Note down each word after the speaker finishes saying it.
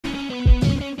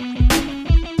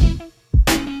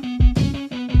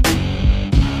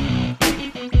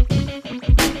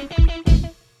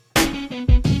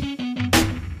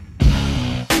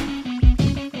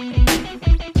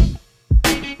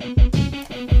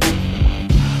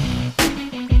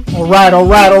Alright,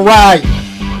 alright, alright.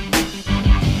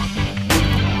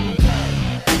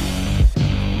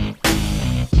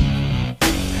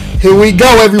 Here we go,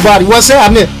 everybody. What's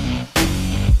happening?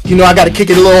 You know I gotta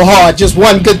kick it a little hard. Just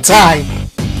one good time.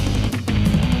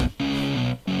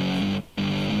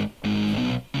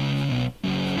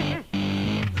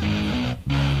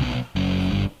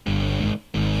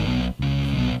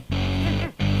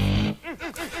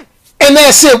 And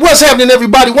that's it. What's happening,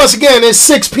 everybody? Once again, it's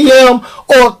 6 p.m.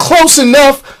 or close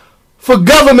enough for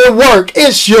government work.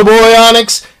 It's your boy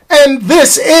Onyx, and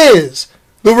this is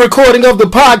the recording of the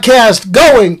podcast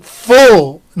Going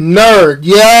Full Nerd.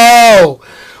 Yo,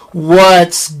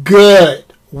 what's good?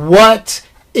 What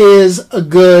is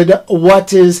good?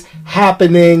 What is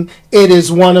happening? It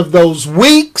is one of those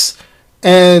weeks,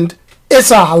 and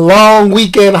it's a long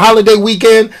weekend, holiday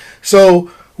weekend.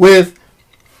 So with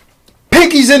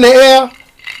pinkies in the air,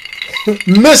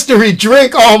 mystery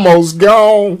drink almost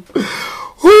gone.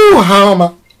 Whew,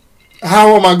 how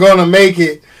am I gonna make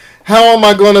it? How am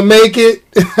I gonna make it?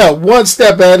 One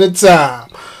step at a time.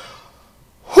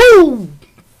 Whew.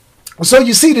 So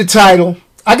you see the title.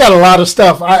 I got a lot of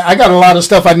stuff. I got a lot of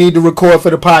stuff I need to record for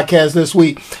the podcast this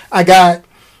week. I got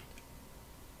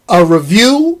a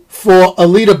review for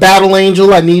Alita Battle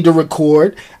Angel I need to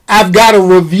record. I've got a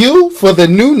review for the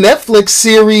new Netflix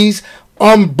series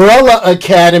Umbrella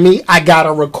Academy I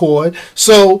gotta record.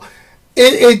 So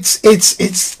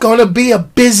it's gonna be a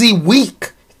busy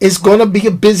week. It's gonna be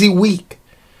a busy week.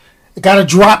 Gotta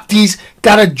drop these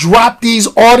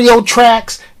audio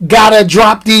tracks, gotta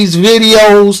drop these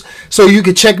videos. So you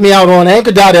can check me out on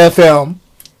Anchor.fm,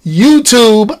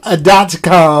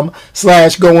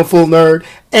 YouTube.com/GoingFullNerd,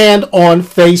 and on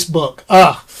Facebook.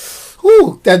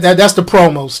 That's the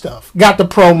promo stuff. Got the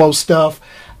promo stuff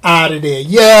out of there.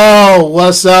 Yo,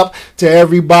 what's up to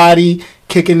everybody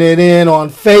kicking it in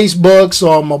on Facebook?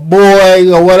 So my boy,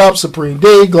 yo, what up, Supreme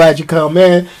D? Glad you come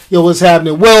in. Yo, what's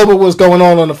happening, Wilbur? What's going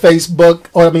on the Facebook,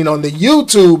 on the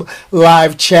YouTube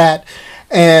live chat?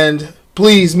 And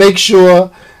please make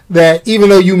sure that even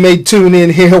though you may tune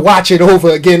in here, watch it over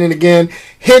again and again,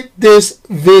 hit this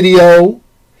video,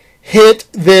 hit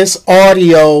this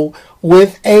audio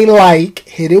with a like,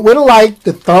 hit it with a like,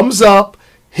 the thumbs up,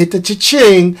 hit the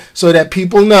cha-ching so that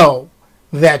people know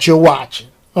that you're watching.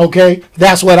 Okay?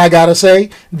 That's what I gotta say.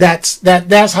 That's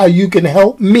how you can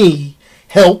help me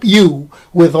help you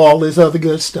with all this other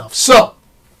good stuff. So,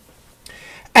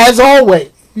 as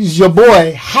always, your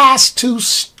boy has to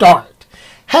start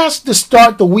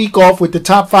the week off with the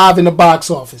top 5 in the box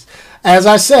office. As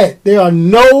I said, there are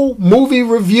no movie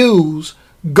reviews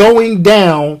going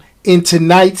down in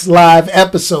tonight's live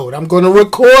episode. I'm going to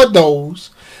record those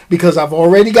because I've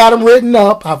already got them written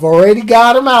up. I've already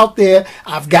got them out there.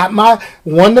 I've got my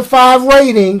 1 to 5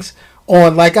 ratings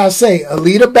on, like I say,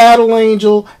 Alita Battle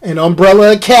Angel and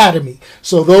Umbrella Academy.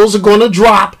 So those are going to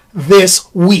drop this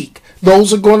week.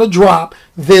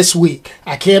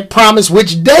 I can't promise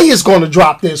which day is going to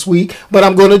drop this week, but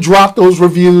I'm going to drop those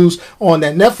reviews on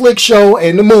that Netflix show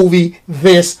and the movie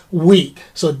this week.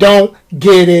 So don't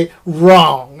get it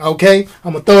wrong, okay?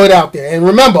 I'm going to throw it out there. And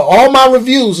remember, all my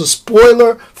reviews are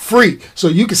spoiler free. So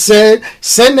you can send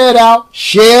that out,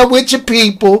 share with your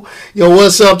people. Yo,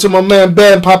 what's up to my man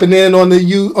Ben popping in on the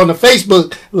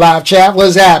Facebook live chat?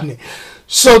 What's happening?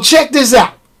 So check this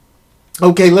out.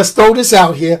 Okay, let's throw this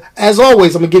out here. As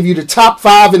always, I'm going to give you the top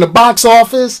 5 in the box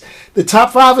office. The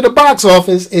top 5 in the box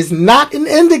office is not an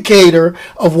indicator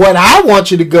of what I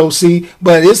want you to go see,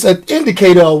 but it's an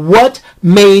indicator of what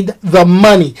made the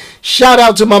money. Shout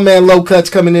out to my man Low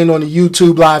Cuts coming in on the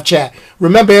YouTube live chat.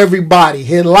 Remember, everybody,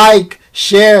 hit like,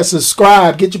 share,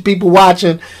 subscribe, get your people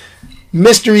watching.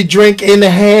 Mystery drink in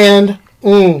the hand.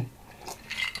 And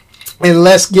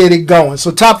let's get it going.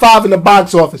 So top 5 in the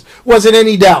box office. Was it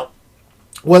any doubt?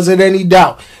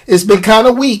 It's been kind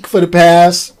of weak for the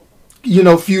past,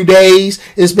 few days.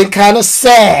 It's been kind of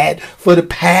sad for the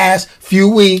past few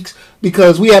weeks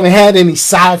because we haven't had any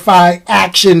sci-fi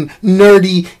action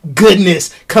nerdy goodness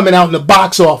coming out in the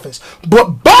box office.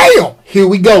 But bam! Here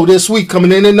we go this week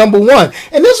coming in at number 1.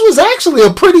 And this was actually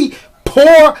a pretty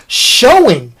poor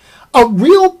showing. A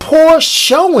real poor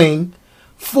showing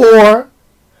for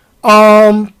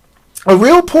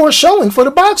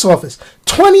the box office.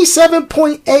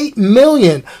 27.8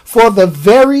 million for the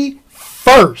very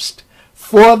first.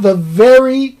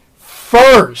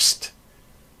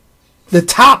 The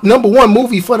top number 1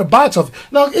 movie for the box office.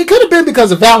 Now, it could have been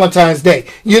because of Valentine's Day.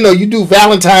 You do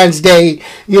Valentine's Day,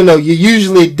 you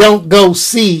usually don't go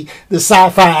see the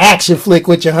sci-fi action flick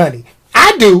with your honey.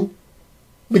 I do,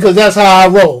 because that's how I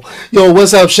roll. Yo,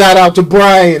 what's up? Shout out to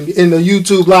Brian in the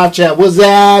YouTube live chat. What's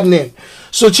happening?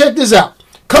 So check this out.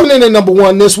 Coming in at number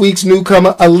 1, this week's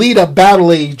newcomer, Alita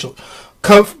Battle Angel,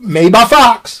 made by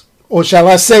Fox, or shall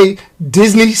I say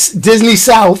Disney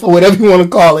South, or whatever you want to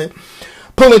call it,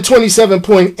 pulling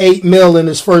 27.8 mil in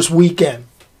his first weekend.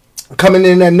 Coming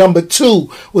in at number 2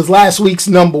 was last week's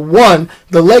number 1,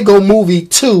 the Lego Movie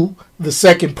 2, the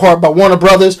second part by Warner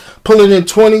Brothers, pulling in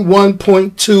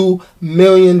 $21.2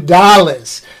 million.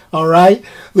 All right?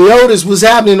 Leotis was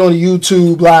happening on the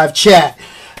YouTube live chat.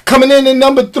 Coming in at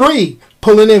number 3,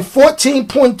 pulling in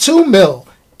 14.2 mil.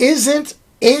 Isn't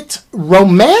it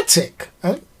romantic?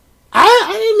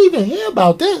 I didn't even hear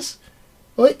about this.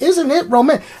 Isn't it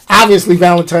romantic? Obviously,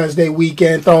 Valentine's Day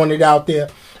weekend, throwing it out there.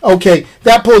 Okay,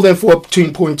 that pulled in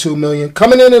 14.2 million.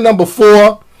 Coming in at number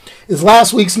 4 is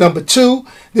last week's number 2.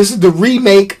 This is the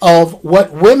remake of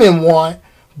What Women Want,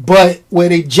 but where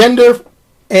they gender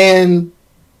and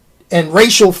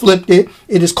racial flipped it.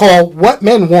 It is called What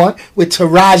Men Want with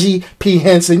Taraji P.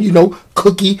 Henson,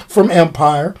 Cookie from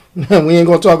Empire. We ain't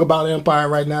going to talk about Empire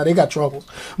right now. They got troubles.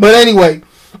 But anyway,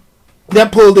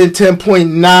 that pulled in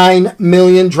 10.9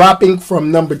 million, dropping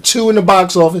from number 2 in the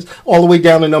box office all the way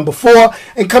down to number 4.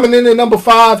 And coming in at number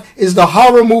 5 is the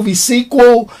horror movie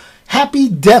sequel, Happy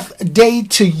Death Day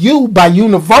to You by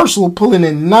Universal, pulling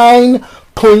in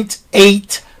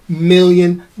 $9.8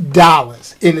 million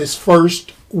in its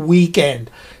first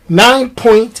weekend.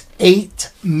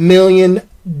 $9.8 million.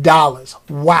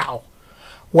 Wow.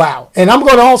 And I'm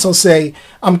going to also say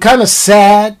I'm kind of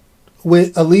sad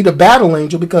with Alita Battle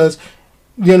Angel because,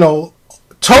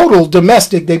 total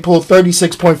domestic, they pulled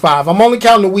 36.5. I'm only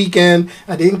counting the weekend.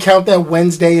 I didn't count that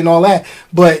Wednesday and all that.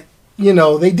 But,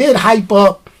 they did hype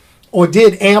up or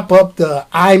did amp up the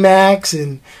IMAX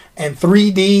and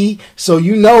 3D. So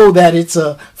that it's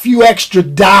a few extra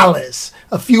dollars,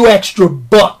 a few extra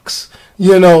bucks,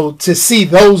 to see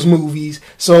those movies.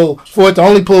 So for it to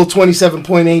only pull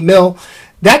 27.8 mil,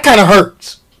 that kind of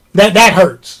hurts. That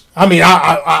hurts. I mean,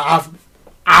 I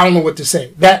don't know what to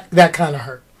say. That kind of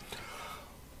hurt.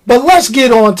 But let's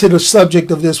get on to the subject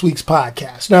of this week's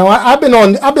podcast. Now, I've been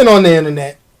on the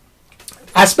internet.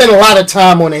 I spend a lot of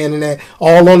time on the internet,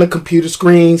 all on the computer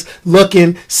screens,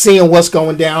 looking, seeing what's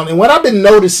going down. And what I've been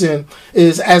noticing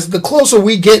is as the closer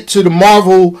we get to the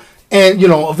Marvel and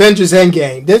Avengers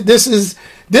Endgame, this is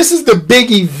the big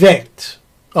event,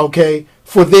 okay,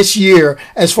 for this year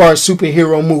as far as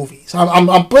superhero movies.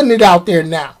 I'm putting it out there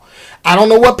now. I don't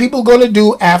know what people are going to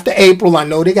do after April. I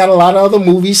know they got a lot of other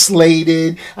movies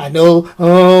slated. I know,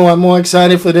 I'm more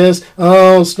excited for this.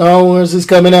 Star Wars is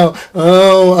coming out.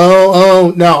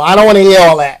 No, I don't want to hear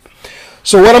all that.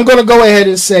 So what I'm going to go ahead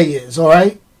and say is, all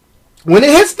right, when it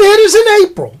hits theaters in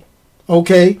April,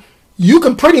 okay, you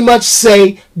can pretty much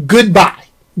say goodbye.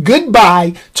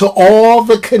 Goodbye to all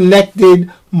the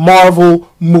connected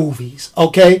Marvel movies,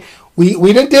 okay?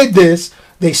 We done did this.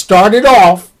 They started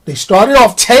off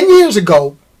 10 years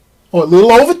ago, or a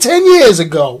little over 10 years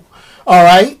ago, all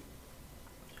right?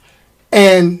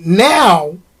 And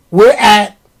now we're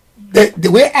at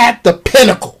the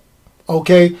pinnacle,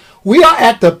 okay? We are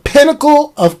at the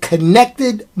pinnacle of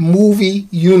connected movie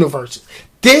universes.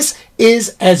 This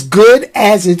is as good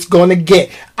as it's going to get.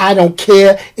 I don't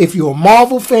care if you're a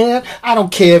Marvel fan. I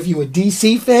don't care if you're a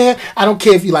DC fan. I don't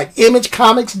care if you like Image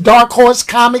Comics, Dark Horse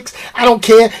Comics. I don't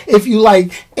care if you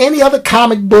like any other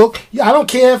comic book. I don't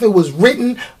care if it was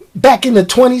written back in the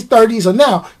 20s, 30s, or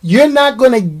now. You're not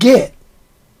going to get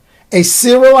a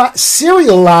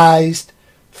serialized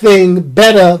thing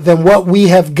better than what we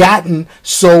have gotten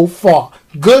so far.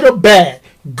 Good or bad.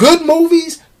 Good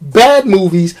movies, bad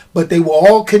movies, but they were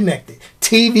all connected.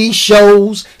 TV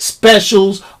shows,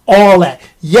 specials, all that.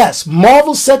 Yes,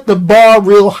 Marvel set the bar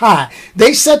real high.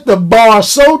 They set the bar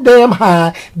so damn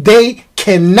high, they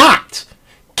cannot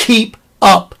keep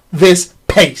up this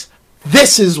pace.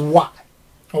 This is why.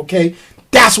 Okay?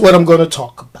 That's what I'm going to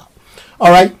talk about. All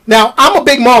right? Now, I'm a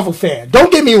big Marvel fan.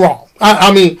 Don't get me wrong.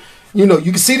 I mean, you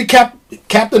can see the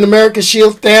Captain America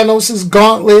shield, Thanos'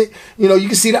 gauntlet. You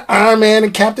can see the Iron Man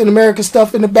and Captain America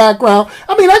stuff in the background.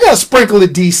 I mean, I got a sprinkle of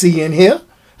DC in here.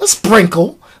 A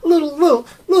sprinkle. A little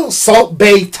Salt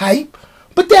Bay type.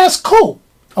 But that's cool.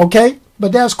 Okay?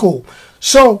 But that's cool.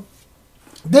 So,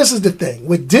 this is the thing.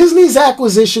 With Disney's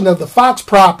acquisition of the Fox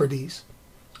properties,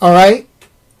 all right,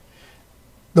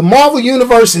 the Marvel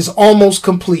Universe is almost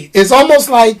complete. It's almost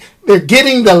like they're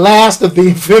getting the last of the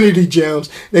Infinity Gems.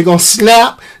 They're going to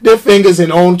snap their fingers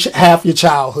and own half your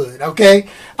childhood, okay?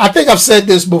 I think I've said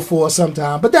this before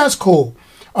sometime, but that's cool,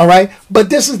 all right? But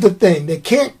this is the thing. They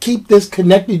can't keep this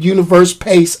connected universe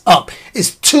pace up.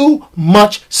 It's too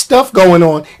much stuff going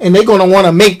on, and they're going to want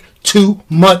to make too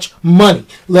much money.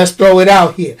 Let's throw it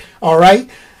out here, all right?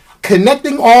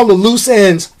 connecting all the loose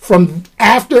ends from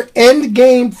after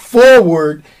Endgame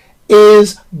forward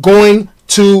is going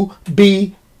to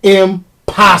be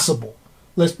impossible.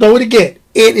 Let's throw it again.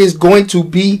 It is going to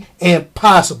be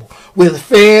impossible. With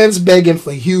fans begging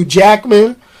for Hugh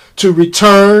Jackman to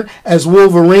return as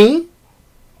Wolverine.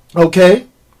 Okay?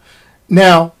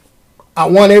 Now, I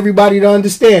want everybody to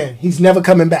understand he's never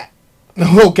coming back.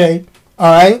 Okay?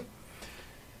 Alright?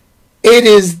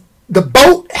 The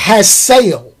boat has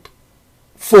sailed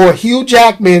for Hugh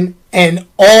Jackman and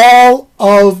all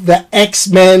of the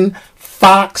X-Men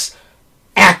Fox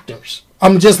actors.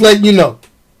 I'm just letting you know.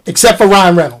 Except for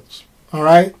Ryan Reynolds.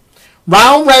 Alright?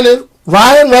 Ryan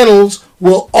Reynolds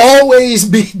will always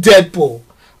be Deadpool.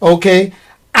 Okay?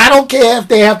 I don't care if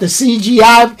they have to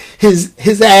CGI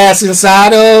his ass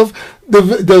inside of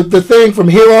the thing from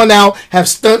here on out, have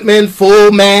stuntmen,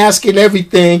 full mask and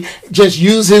everything, just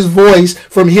use his voice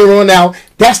from here on out.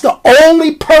 That's the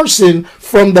only person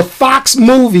from the Fox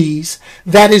movies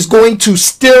that is going to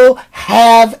still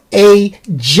have a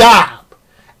job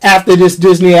after this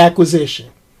Disney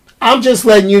acquisition. I'm just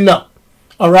letting you know.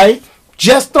 Alright?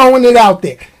 Just throwing it out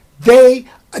there.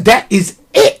 That is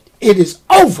it. It is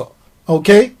over.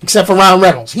 Okay? Except for Ryan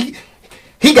Reynolds. He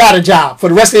got a job for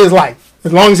the rest of his life.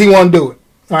 As long as he want to do it.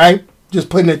 Alright? Just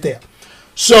putting it there.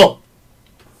 So,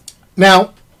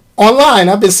 now, online,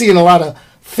 I've been seeing a lot of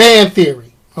fan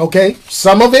theory. Okay?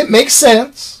 Some of it makes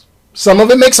sense. Some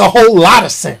of it makes a whole lot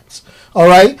of sense.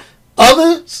 Alright?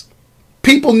 Others,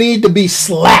 people need to be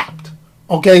slapped.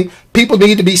 Okay? People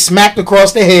need to be smacked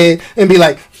across the head and be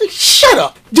like, shut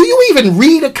up. Do you even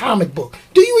read a comic book?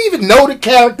 Do you even know the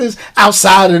characters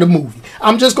outside of the movie?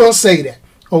 I'm just going to say that.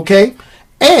 Okay?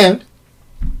 And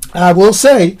I will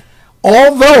say,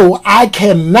 although I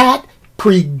cannot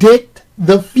predict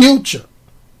the future,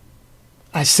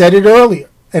 I said it earlier,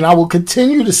 and I will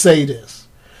continue to say this.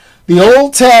 The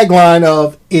old tagline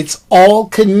of "It's all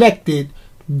connected"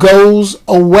 goes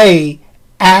away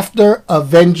after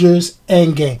Avengers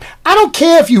Endgame. I don't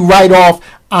care if you write off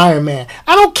Iron Man.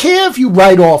 I don't care if you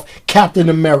write off Captain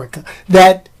America.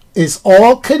 That is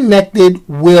all connected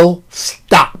will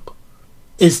stop.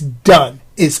 It's done.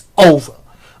 It's over.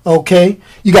 Okay?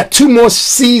 You got 2 more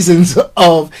seasons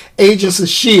of Agents of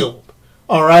S.H.I.E.L.D.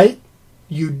 Alright?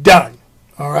 You done.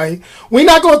 Alright? We're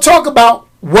not going to talk about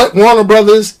what Warner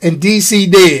Brothers and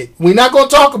DC did. We're not going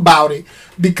to talk about it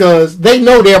because they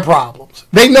know their problems.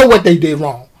 They know what they did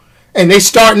wrong. And they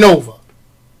starting over.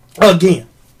 Again.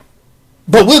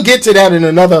 But we'll get to that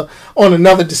on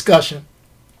another discussion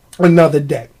another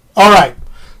day. Alright.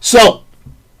 So,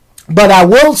 but I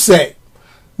will say,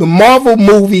 the Marvel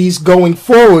movies going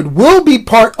forward will be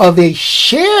part of a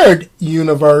shared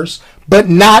universe, but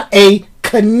not a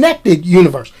connected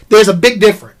universe. There's a big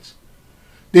difference.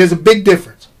 There's a big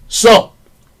difference. So,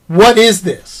 what is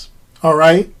this? All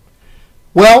right.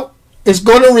 Well, it's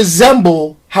going to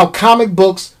resemble how comic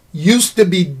books used to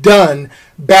be done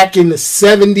back in the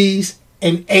 70s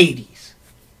and 80s.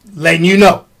 Letting you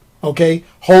know. Okay.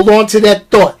 Hold on to that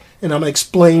thought, and I'm going to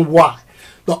explain why.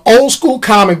 The old school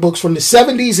comic books from the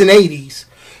 70s and 80s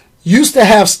used to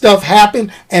have stuff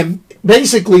happen, and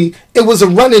basically it was a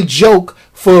running joke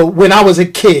for when I was a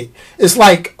kid. It's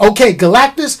like, okay,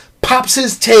 Galactus pops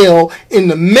his tail in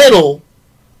the middle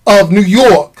of New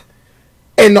York,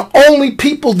 and the only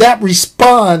people that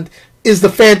respond is the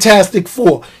Fantastic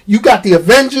Four. You got the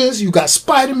Avengers, you got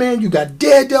Spider-Man, you got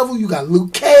Daredevil, you got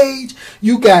Luke Cage,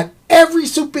 you got every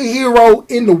superhero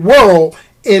in the world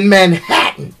in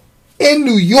Manhattan, in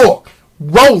New York,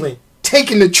 rolling,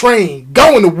 taking the train,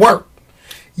 going to work.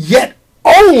 Yet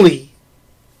only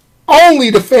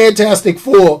the Fantastic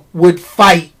Four would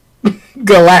fight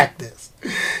Galactus.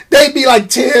 They'd be like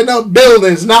tearing up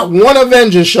buildings. Not one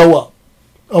Avenger show up.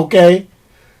 Okay?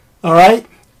 All right?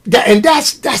 And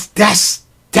that's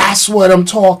what I'm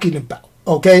talking about.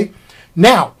 Okay?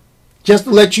 Now, just to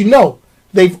let you know,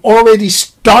 they've already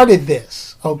started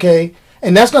this. Okay?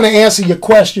 And that's going to answer your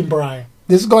question, Brian.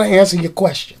 This is going to answer your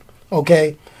question,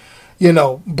 okay? You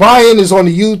know, Brian is on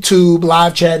the YouTube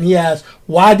live chat, and he asks,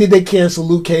 why did they cancel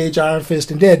Luke Cage, Iron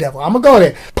Fist, and Daredevil? I'm going to go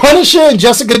there. Punisher and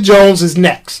Jessica Jones is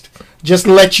next, just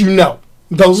to let you know.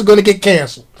 Those are going to get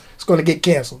canceled. It's going to get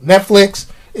canceled.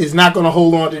 Netflix is not going to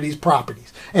hold on to these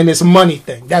properties, and it's a money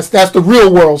thing. That's the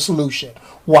real world solution.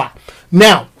 Why?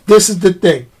 Now, this is the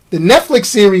thing. The Netflix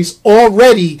series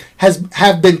already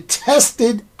have been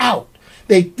tested out.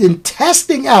 They've been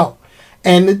testing out.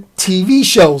 And the TV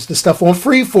shows, the stuff on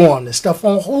Freeform, the stuff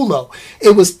on Hulu.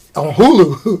 It was on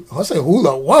Hulu. I say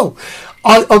Hulu. Whoa.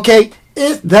 Okay.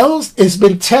 It's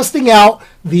been testing out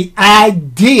the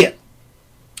idea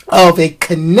of a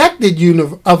connected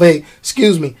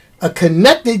a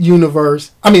connected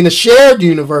universe, a shared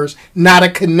universe, not a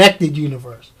connected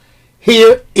universe.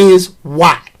 Here is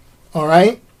why. All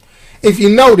right? If you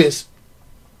notice,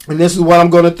 and this is what I'm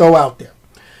going to throw out there.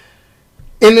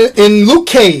 In Luke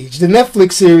Cage, the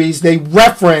Netflix series, they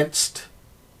referenced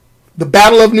the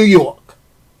Battle of New York,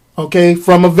 okay,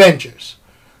 from Avengers.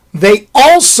 They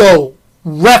also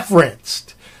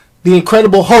referenced the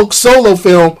Incredible Hulk solo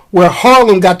film where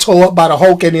Harlem got tore up by the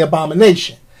Hulk and the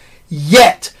Abomination.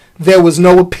 Yet, there was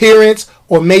no appearance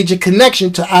or major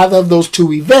connection to either of those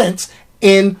two events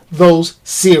in those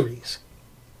series.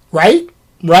 Right?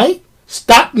 Right?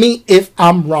 Stop me if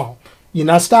I'm wrong. You're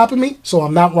not stopping me, so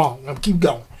I'm not wrong. I'll keep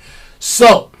going.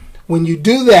 So, when you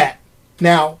do that,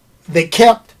 now, they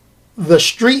kept the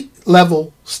street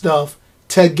level stuff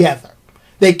together.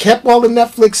 They kept all the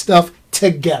Netflix stuff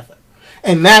together.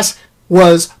 And that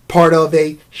was part of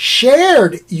a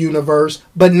shared universe,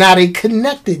 but not a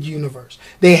connected universe.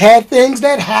 They had things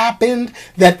that happened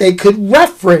that they could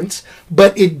reference,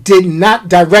 but it did not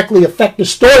directly affect the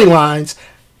storylines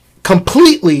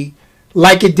completely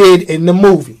like it did in the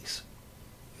movies.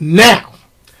 Now,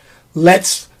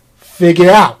 let's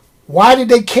figure out, why did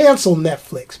they cancel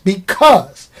Netflix?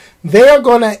 Because they're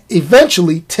going to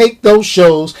eventually take those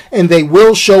shows and they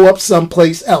will show up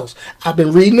someplace else. I've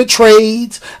been reading the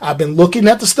trades. I've been looking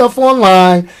at the stuff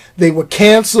online. They were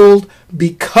canceled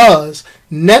because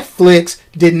Netflix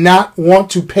did not want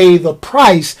to pay the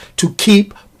price to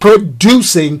keep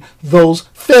producing those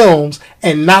films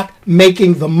and not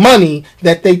making the money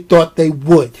that they thought they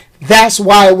would. That's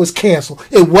why it was canceled.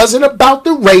 It wasn't about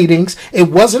the ratings.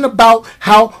 It wasn't about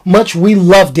how much we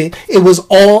loved it. It was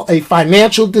all a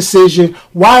financial decision.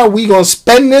 Why are we going to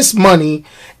spend this money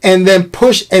and then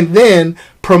push and then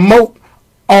promote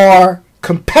our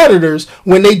competitors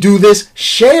when they do this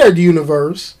shared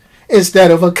universe instead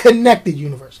of a connected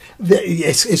universe?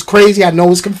 It's crazy. I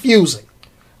know it's confusing.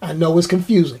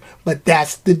 But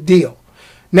that's the deal.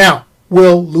 Now,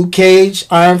 will Luke Cage,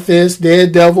 Iron Fist,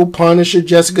 Daredevil, Punisher,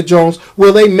 Jessica Jones,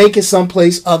 will they make it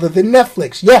someplace other than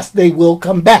Netflix? Yes, they will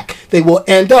come back. They will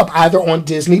end up either on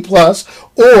Disney Plus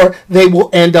or they will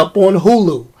end up on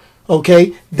Hulu.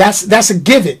 Okay? That's a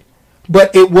given.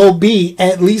 But it will be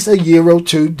at least a year or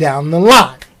two down the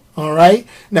line. All right?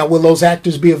 Now, will those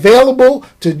actors be available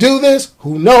to do this?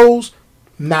 Who knows?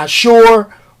 Not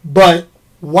sure. But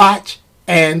watch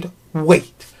and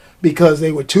wait. Because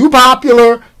they were too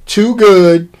popular, too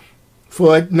good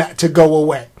for it not to go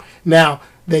away. Now,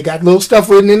 they got little stuff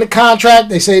written in the contract.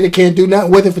 They say they can't do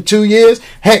nothing with it for 2 years.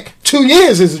 Heck, 2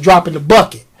 years is a drop in the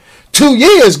bucket. 2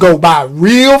 years go by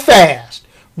real fast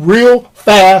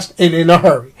and in a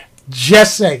hurry.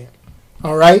 Just saying.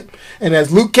 All right? And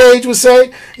as Luke Cage would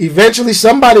say, eventually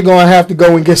somebody going to have to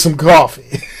go and get some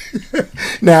coffee.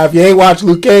 Now, if you ain't watched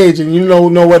Luke Cage and you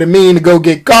don't know what it means to go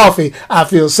get coffee, I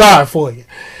feel sorry for you.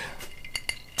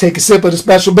 Take a sip of the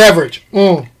special beverage.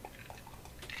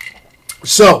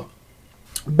 So,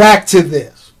 back to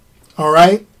this. All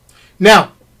right?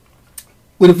 Now,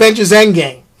 with Avengers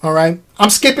Endgame, all right,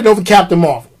 I'm skipping over Captain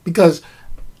Marvel because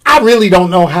I really don't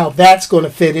know how that's going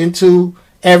to fit into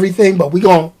everything, but we're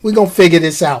gonna figure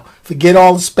this out. Forget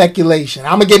all the speculation.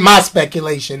 I'm going to get my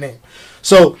speculation in.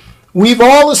 So, we've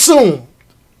all assumed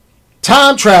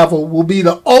time travel will be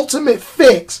the ultimate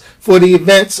fix for the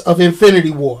events of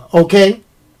Infinity War, okay?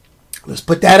 Let's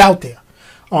put that out there.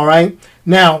 All right.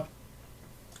 Now,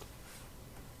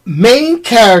 main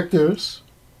characters.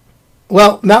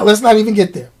 Well, now let's not even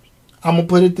get there. I'm going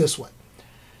to put it this way.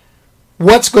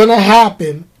 What's going to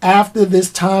happen after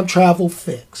this time travel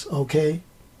fix? Okay.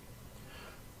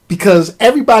 Because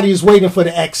everybody is waiting for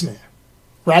the X-Men.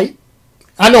 Right?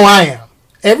 I know I am.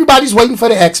 Everybody's waiting for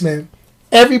the X-Men.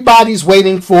 Everybody's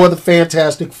waiting for the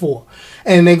Fantastic Four.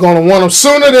 And they're going to want them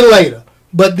sooner than later.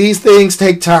 But these things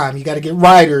take time. You got to get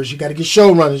writers. You got to get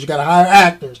showrunners. You got to hire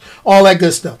actors. All that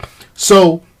good stuff.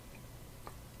 So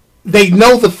they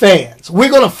know the fans. We're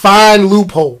going to find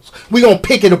loopholes. We're going to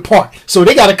pick it apart. So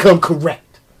they got to come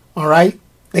correct. All right?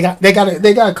 They got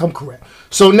to come correct.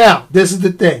 So now, this is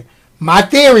the thing. My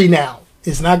theory now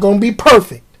is not going to be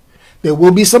perfect. There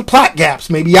will be some plot gaps.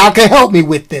 Maybe y'all can help me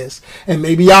with this. And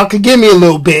maybe y'all can give me a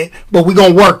little bit. But we're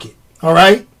going to work it. All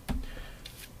right?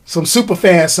 Some super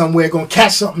fans somewhere going to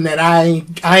catch something that I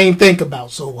ain't think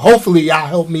about. So hopefully y'all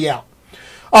help me out.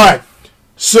 All right.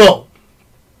 So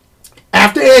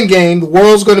after Endgame, the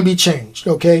world's going to be changed.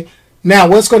 Okay. Now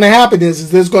what's going to happen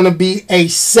is there's going to be a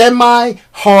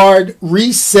semi-hard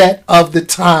reset of the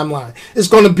timeline. It's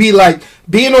going to be like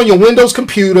being on your Windows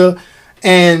computer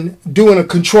and doing a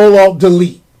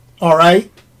Control-Alt-Delete. All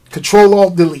right.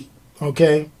 Control-Alt-Delete.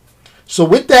 Okay. So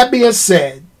with that being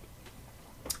said,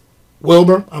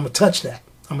 Wilbur, I'm going to touch that.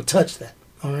 I'm going to touch that.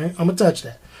 All right? I'm going to touch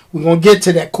that. We're going to get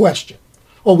to that question.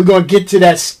 Or we're going to get to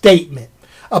that statement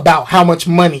about how much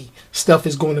money stuff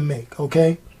is going to make.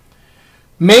 Okay?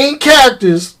 Main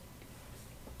characters,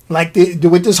 like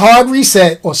with this hard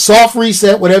reset or soft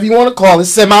reset, whatever you want to call it,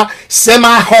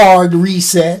 semi-hard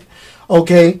reset.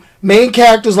 Okay? Main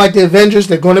characters like the Avengers,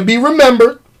 they're going to be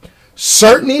remembered.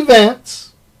 Certain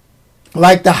events,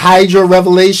 like the Hydra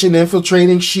revelation,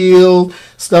 infiltrating S.H.I.E.L.D.,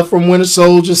 stuff from Winter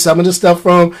Soldier, some of the stuff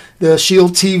from the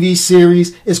S.H.I.E.L.D. TV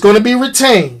series, is going to be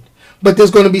retained. But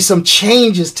there's going to be some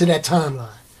changes to that timeline.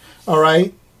 All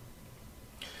right?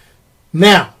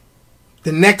 Now,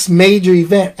 the next major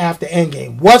event after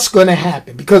Endgame. What's going to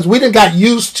happen? Because we done got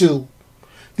used to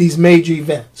these major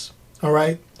events. All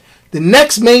right? The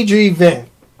next major event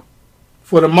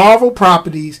for the Marvel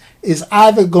properties is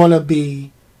either going to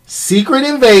be Secret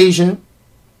Invasion,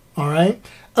 all right?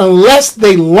 Unless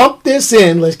they lump this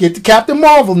in, let's get to Captain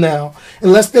Marvel now,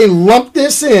 unless they lump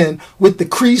this in with the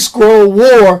Kree Skrull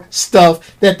War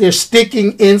stuff that they're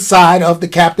sticking inside of the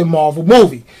Captain Marvel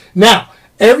movie. Now,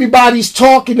 everybody's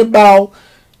talking about,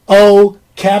 oh,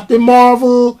 Captain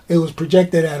Marvel, it was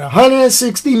projected at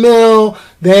 160 mil,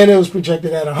 then it was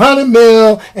projected at 100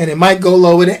 mil, and it might go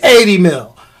lower than 80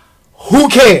 mil. Who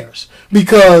cares?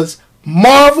 Because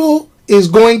Marvel is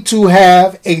going to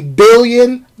have $1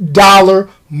 billion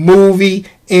movie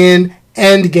in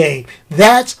Endgame.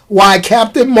 That's why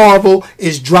Captain Marvel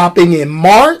is dropping in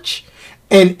March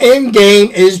and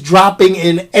Endgame is dropping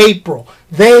in April.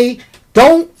 They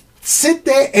don't sit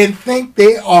there and think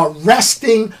they are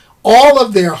resting all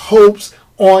of their hopes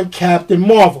on Captain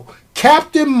Marvel.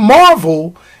 Captain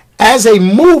Marvel, as a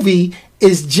movie,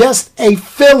 is just a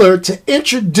filler to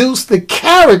introduce the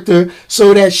character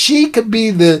so that she could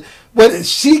be the what do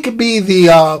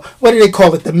they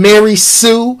call it, the Mary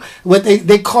Sue, what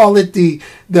they call it, the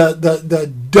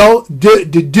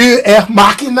Deux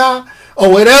Machina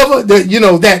or whatever,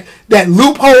 that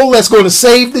loophole that's going to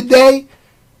save the day.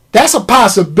 That's a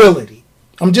possibility.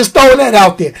 I'm just throwing that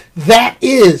out there. That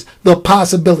is the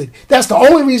possibility. That's the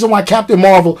only reason why Captain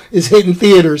Marvel is hitting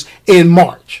theaters in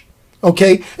March.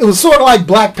 Okay? It was sort of like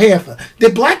Black Panther.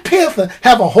 Did Black Panther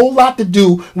have a whole lot to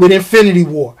do with Infinity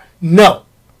War? No.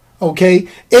 Okay?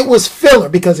 It was filler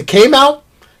because it came out.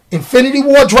 Infinity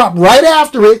War dropped right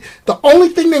after it. The only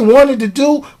thing they wanted to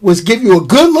do was give you a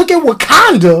good look at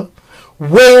Wakanda,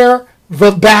 where the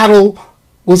battle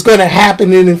was going to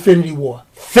happen in Infinity War.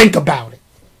 Think about it.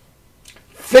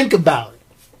 Think about it.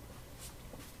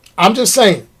 I'm just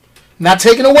saying. Not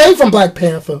taking away from Black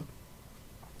Panther.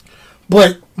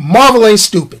 But Marvel ain't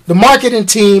stupid. The marketing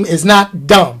team is not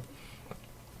dumb.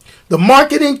 The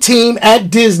marketing team at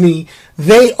Disney,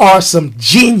 they are some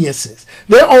geniuses.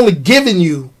 They're only giving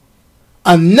you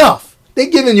enough. They're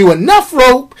giving you enough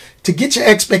rope to get your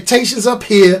expectations up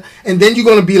here, and then you're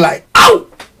going to be like, oh,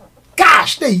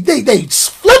 gosh, they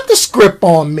flipped the script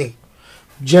on me.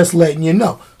 Just letting you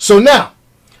know. So now,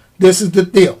 this is the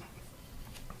deal.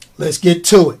 Let's get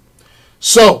to it.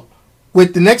 So,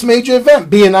 with the next major event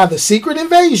being either Secret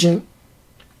Invasion,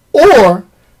 or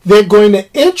they're going to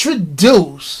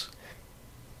introduce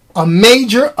a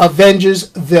major Avengers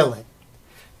villain.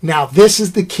 Now, this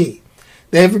is the key.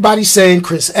 Everybody's saying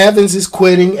Chris Evans is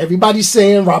quitting. Everybody's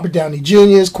saying Robert Downey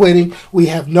Jr. is quitting. We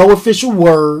have no official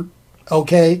word.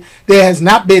 Okay? There has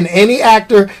not been any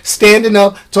actor standing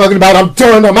up talking about, I'm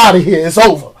done, I'm out of here, it's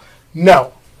over.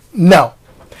 No.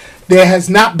 There has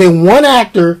not been one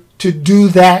actor to do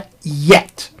that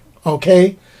yet.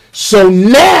 Okay? So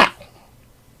now,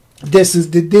 this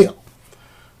is the deal.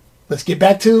 Let's get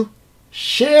back to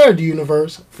shared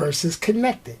universe versus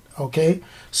connected. Okay?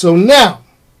 So now,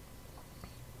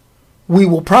 we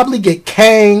will probably get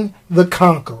Kang the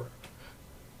Conqueror.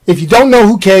 If you don't know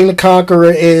who Kang the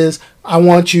Conqueror is, I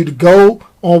want you to go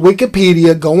on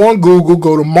Wikipedia, go on Google,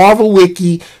 go to Marvel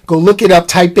Wiki, go look it up,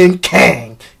 type in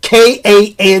Kang.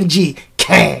 K-A-N-G.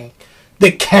 Kang.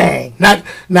 The Kang. Not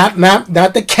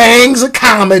the Kangs of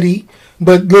comedy,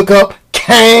 but look up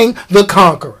Kang the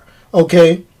Conqueror.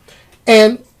 Okay?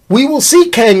 And we will see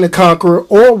Kang the Conqueror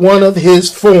or one of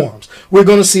his forms. We're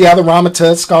going to see either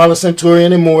Rama-Tut, Scarlet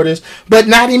Centurion, and Mortis, but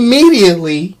not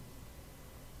immediately,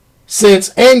 since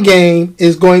Endgame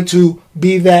is going to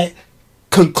be that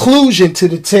conclusion to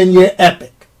the 10-year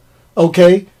epic.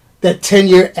 Okay? That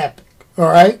 10-year epic.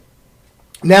 Alright?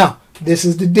 Now, this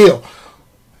is the deal.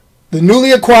 The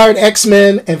newly acquired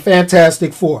X-Men and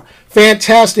Fantastic Four.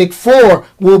 Fantastic Four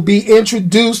will be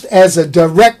introduced as a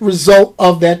direct result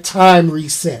of that time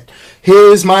reset.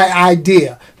 Here's my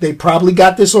idea. They probably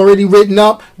got this already written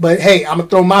up, but hey, I'm going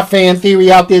to throw my fan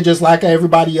theory out there just like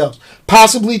everybody else.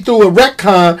 Possibly through a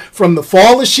retcon from the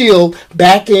fall of S.H.I.E.L.D.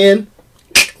 back in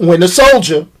Winter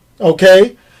Soldier,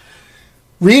 okay?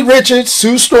 Reed Richards,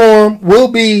 Sue Storm will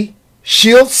be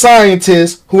S.H.I.E.L.D.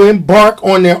 scientists who embark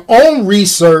on their own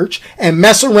research and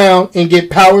mess around and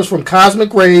get powers from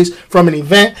cosmic rays from an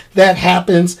event that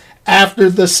happens after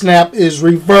the snap is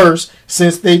reversed,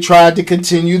 since they tried to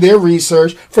continue their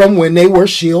research from when they were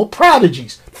S.H.I.E.L.D.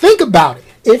 prodigies. Think about it.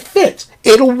 It fits.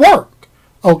 It'll work.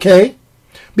 Okay?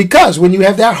 Because when you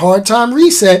have that hard time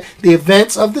reset, the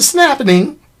events of the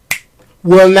snapping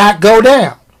will not go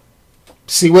down.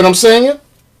 See what I'm saying?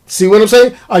 See what I'm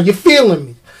saying? Are you feeling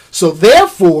me? So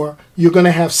therefore, you're going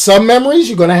to have some memories.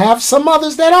 You're going to have some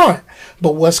others that aren't.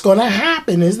 But what's going to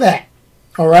happen is that.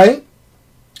 All right?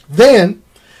 Then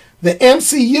the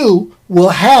MCU will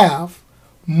have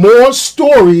more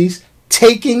stories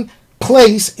taking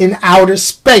place in outer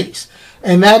space.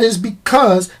 And that is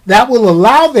because that will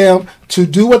allow them to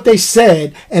do what they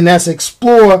said, and that's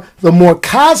explore the more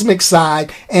cosmic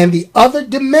side and the other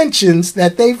dimensions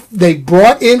that they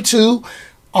brought into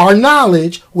our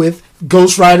knowledge with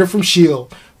Ghost Rider from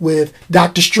S.H.I.E.L.D., with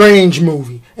Doctor Strange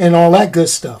movie, and all that good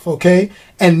stuff, okay?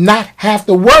 And not have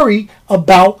to worry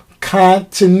about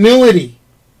continuity,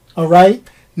 all right?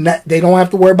 They don't have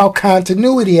to worry about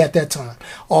continuity at that time.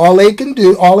 All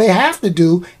they have to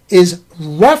do is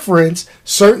reference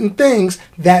certain things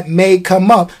that may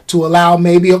come up to allow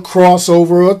maybe a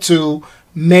crossover or two,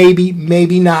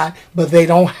 maybe not, but they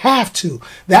don't have to.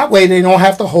 That way they don't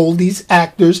have to hold these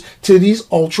actors to these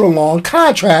ultra long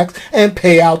contracts and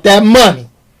pay out that money.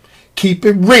 Keep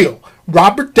it real.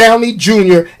 Robert Downey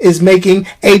Jr. is making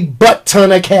a butt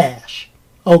ton of cash.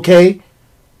 Okay?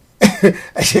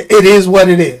 It is what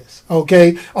it is.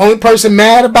 Okay? Only person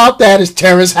mad about that is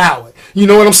Terrence Howard. You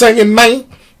know what I'm saying, man?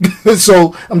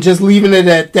 So I'm just leaving it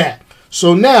at that.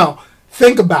 So now,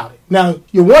 think about it. Now,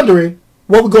 you're wondering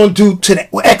what we're going to do to the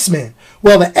X-Men.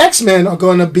 Well, the X-Men are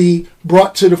going to be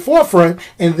brought to the forefront,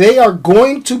 and they are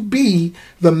going to be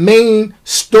the main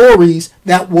stories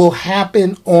that will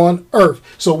happen on Earth.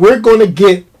 So we're going to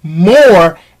get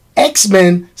more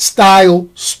X-Men style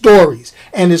stories.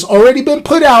 And it's already been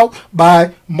put out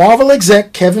by Marvel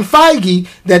exec Kevin Feige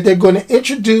that they're going to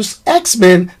introduce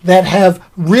X-Men that have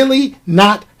really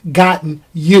not gotten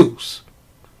use.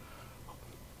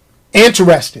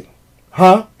 Interesting.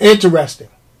 Huh? Interesting.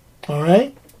 All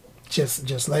right?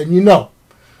 Just letting you know.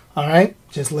 All right?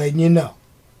 Just letting you know.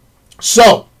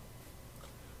 So,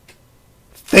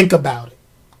 think about it.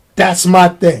 That's my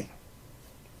thing.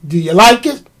 Do you like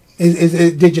it?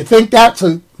 Did you think that's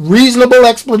a reasonable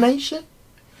explanation?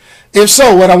 If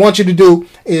so, what I want you to do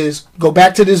is go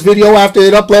back to this video after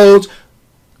it uploads,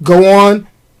 go on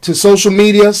to social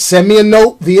media, send me a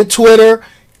note via Twitter,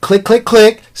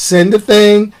 click, send the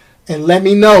thing, and let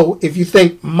me know if you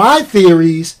think my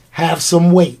theories have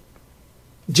some weight.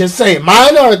 Just saying,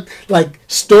 mine are like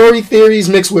story theories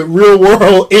mixed with real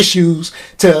world issues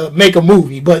to make a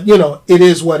movie, but you know, it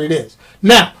is what it is.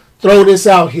 Now, throw this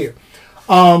out here.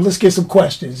 Let's get some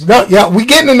questions. No, yeah, we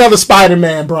getting another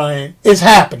Spider-Man, Brian. It's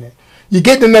happening. You're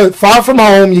getting another Far From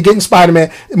Home. You're getting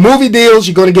Spider-Man. Movie deals,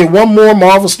 you're going to get one more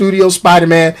Marvel Studios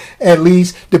Spider-Man, at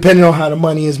least, depending on how the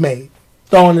money is made.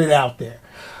 Throwing it out there.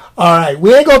 All right,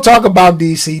 we ain't going to talk about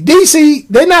DC. DC,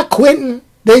 they're not quitting.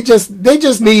 They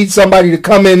just need somebody to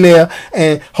come in there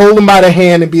and hold them by the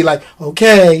hand and be like,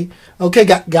 okay,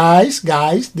 guys,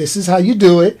 this is how you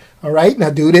do it. All right,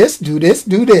 now do this.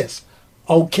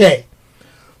 Okay.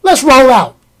 Let's roll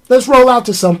out. Let's roll out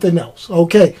to something else.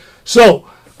 Okay. So,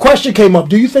 question came up.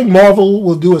 Do you think Marvel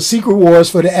will do a Secret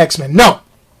Wars for the X-Men? No,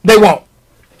 they won't.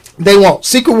 They won't.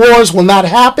 Secret Wars will not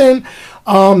happen.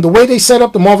 The way they set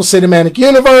up the Marvel Cinematic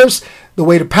Universe, the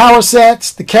way the power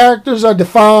sets, the characters are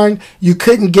defined, you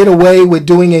couldn't get away with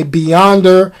doing a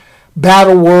Beyonder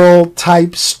Battle World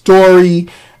type story.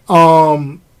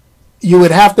 You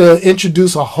would have to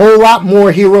introduce a whole lot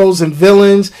more heroes and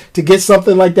villains to get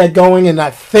something like that going. And I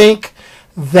think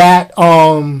that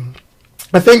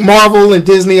Marvel and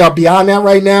Disney are beyond that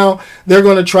right now. They're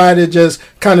going to try to just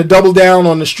kind of double down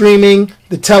on the streaming,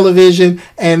 the television,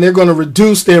 and they're going to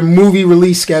reduce their movie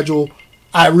release schedule.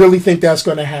 I really think that's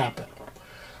going to happen.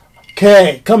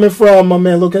 Okay, coming from my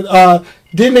man, look at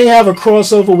didn't they have a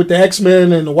crossover with the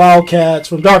X-Men and the Wildcats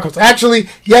from Dark Horse? Actually,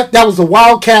 yep, that was the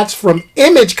Wildcats from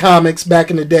Image Comics back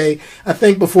in the day. I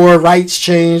think before rights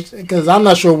changed, because I'm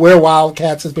not sure where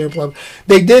Wildcats has been played.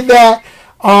 They did that.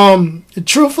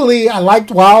 Truthfully, I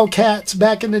liked Wildcats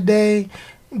back in the day,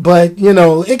 but you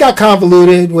know, it got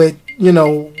convoluted with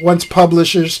once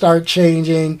publishers start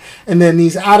changing, and then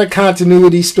these out of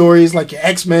continuity stories like your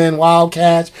X-Men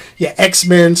Wildcats, your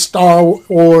X-Men Star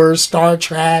Wars, Star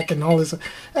Trek, and all this,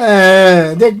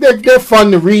 they're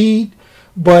fun to read,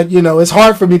 but it's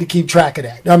hard for me to keep track of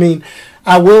that. I mean,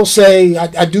 I will say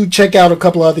I do check out a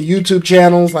couple other YouTube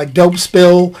channels like Dope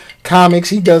Spill Comics.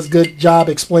 He does a good job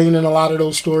explaining a lot of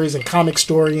those stories, and Comic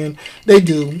Storian. They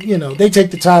do, they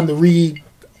take the time to read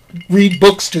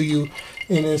books to you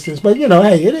in instance. But,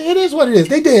 hey, it is what it is.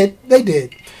 They did.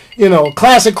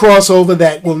 Classic crossover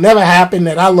that will never happen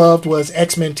that I loved was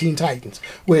X-Men Teen Titans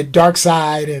with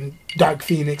Darkseid and Dark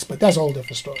Phoenix, but that's a whole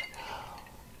different story.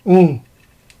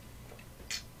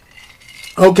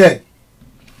 Okay.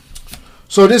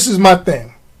 So this is my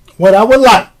thing. What I would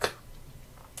have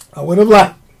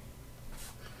liked.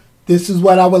 This is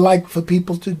what I would like for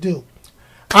people to do.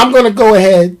 I'm going to go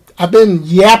ahead. I've been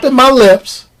yapping my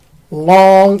lips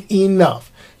long enough.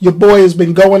 Your boy has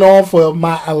been going on for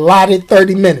my allotted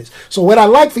 30 minutes. So what I'd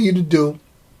like for you to do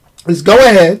is go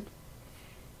ahead,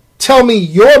 tell me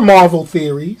your Marvel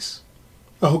theories.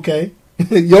 Okay?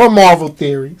 Your Marvel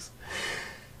theories.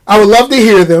 I would love to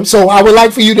hear them. So I would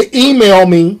like for you to email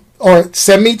me or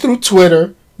send me through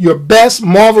Twitter your best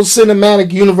Marvel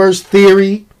Cinematic Universe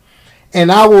theory, and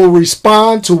I will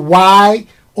respond to why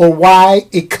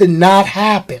it could not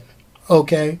happen.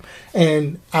 Okay?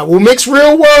 And I will mix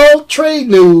real world trade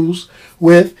news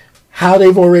with how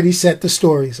they've already set the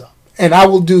stories up. And I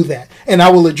will do that. And I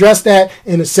will address that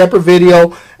in a separate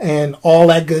video and all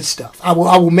that good stuff. I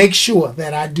will make sure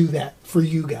that I do that for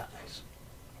you guys.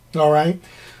 All right?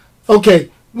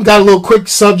 Okay. We got a little quick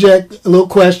subject, a little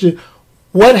question.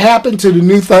 What happened to the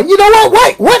new Thunder? You know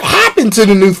what? What happened to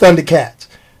the new Thundercats?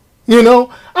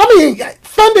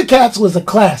 Thundercats was a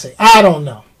classic. I don't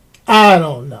know. I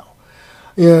don't know.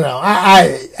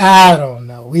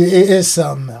 It's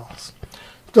something else.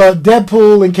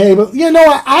 Deadpool and Cable.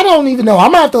 I don't even know.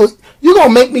 You're going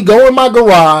to make me go in my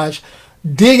garage,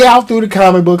 dig out through the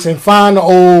comic books, and find the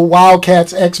old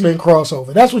Wildcats X-Men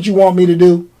crossover. That's what you want me to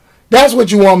do? That's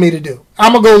what you want me to do.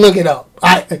 I'm going to go look it up.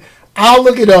 I'll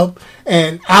look it up,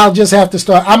 and I'll just have to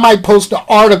start. I might post an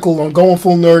article on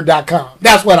goingfullnerd.com.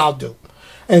 That's what I'll do.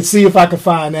 And see if I can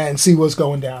find that and see what's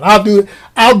going down. I'll do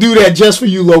that just for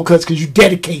you, Low Cuts, because you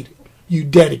dedicated.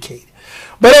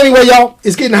 But anyway, y'all,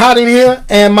 it's getting hot in here,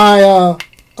 and my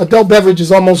adult beverage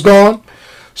is almost gone.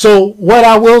 So what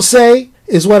I will say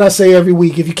is what I say every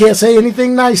week. If you can't say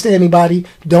anything nice to anybody,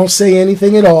 don't say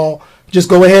anything at all. Just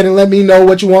go ahead and let me know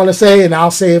what you want to say, and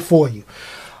I'll say it for you.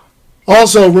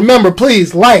 Also, remember,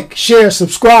 please like, share,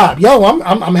 subscribe. Yo,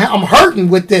 I'm hurting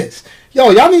with this. Yo,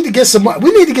 y'all need to get some more.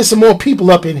 We need to get some more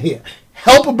people up in here.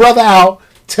 Help a brother out.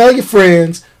 Tell your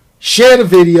friends. Share the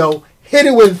video. Hit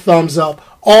it with a thumbs up.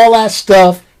 All that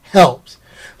stuff helps.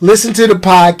 Listen to the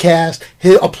podcast.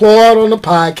 Hit applaud on the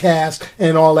podcast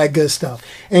and all that good stuff.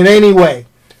 And anyway,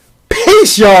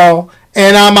 peace, y'all.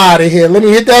 And I'm out of here. Let me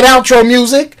hit that outro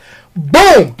music.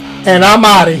 Boom. And I'm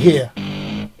out of here.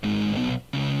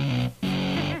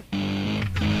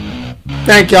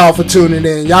 Thank y'all for tuning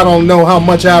in. Y'all don't know how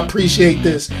much I appreciate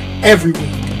this every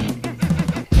week.